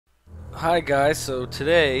Hi guys, so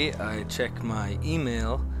today I check my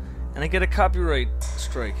email and I get a copyright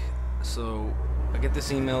strike. So I get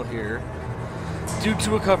this email here. Due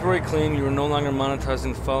to a copyright claim, you are no longer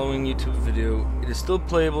monetizing the following YouTube video. It is still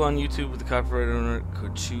playable on YouTube, but the copyright owner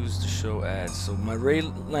could choose to show ads. So my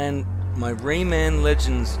Rayman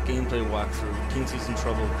Legends gameplay walkthrough, Teen Season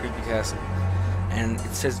Trouble, Creepy Castle, and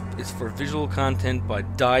it says it's for visual content by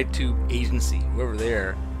DieTubeAgency, whoever they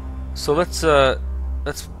are. So let's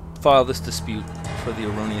file this dispute for the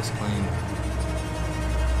erroneous claim.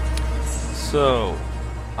 So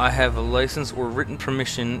I have a license or written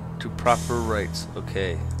permission to proper rights.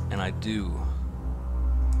 Okay, and I do.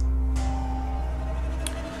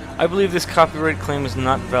 I believe this copyright claim is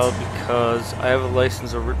not valid because I have a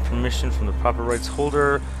license or written permission from the proper rights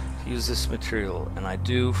holder to use this material, and I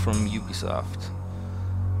do from Ubisoft.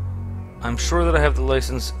 I'm sure that I have the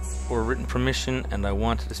license or written permission, and I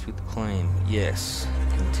want to dispute the claim. Yes.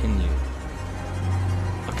 Continue.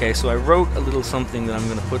 Okay, so I wrote a little something that I'm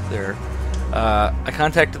going to put there. I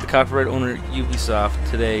contacted the copyright owner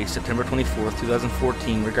Ubisoft today, September 24th,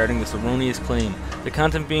 2014, regarding this erroneous claim. The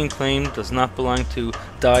content being claimed does not belong to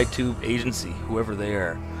DieTubeAgency, whoever they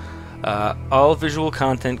are. All visual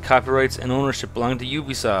content, copyrights, and ownership belong to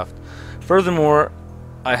Ubisoft. Furthermore,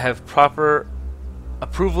 I have proper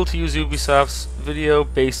approval to use Ubisoft's video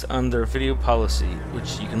based on their video policy,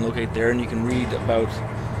 which you can locate there, and you can read about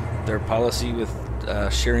their policy with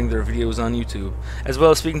sharing their videos on YouTube, as well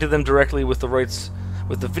as speaking to them directly with the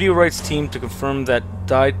video rights team to confirm that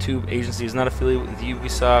DieTubeAgency is not affiliated with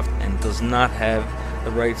Ubisoft and does not have the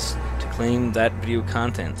rights to claim that video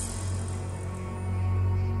content.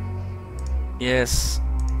 Yes.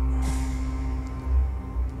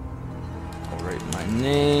 I'll write my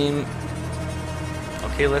name.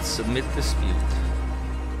 Okay, let's submit dispute.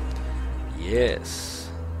 Yes.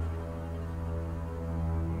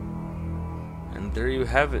 And there you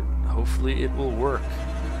have it. Hopefully it will work.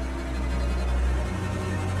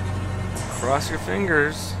 Cross your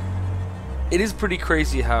fingers. It is pretty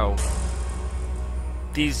crazy how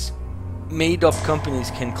these made-up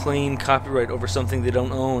companies can claim copyright over something they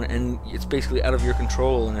don't own, and it's basically out of your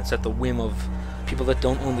control, and it's at the whim of people that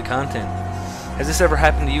don't own the content. Has this ever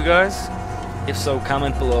happened to you guys? If so,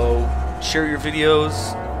 comment below, share your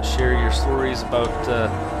videos, share your stories about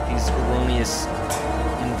these erroneous,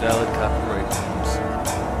 invalid copyright claims.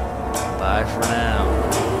 Bye for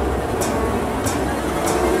now.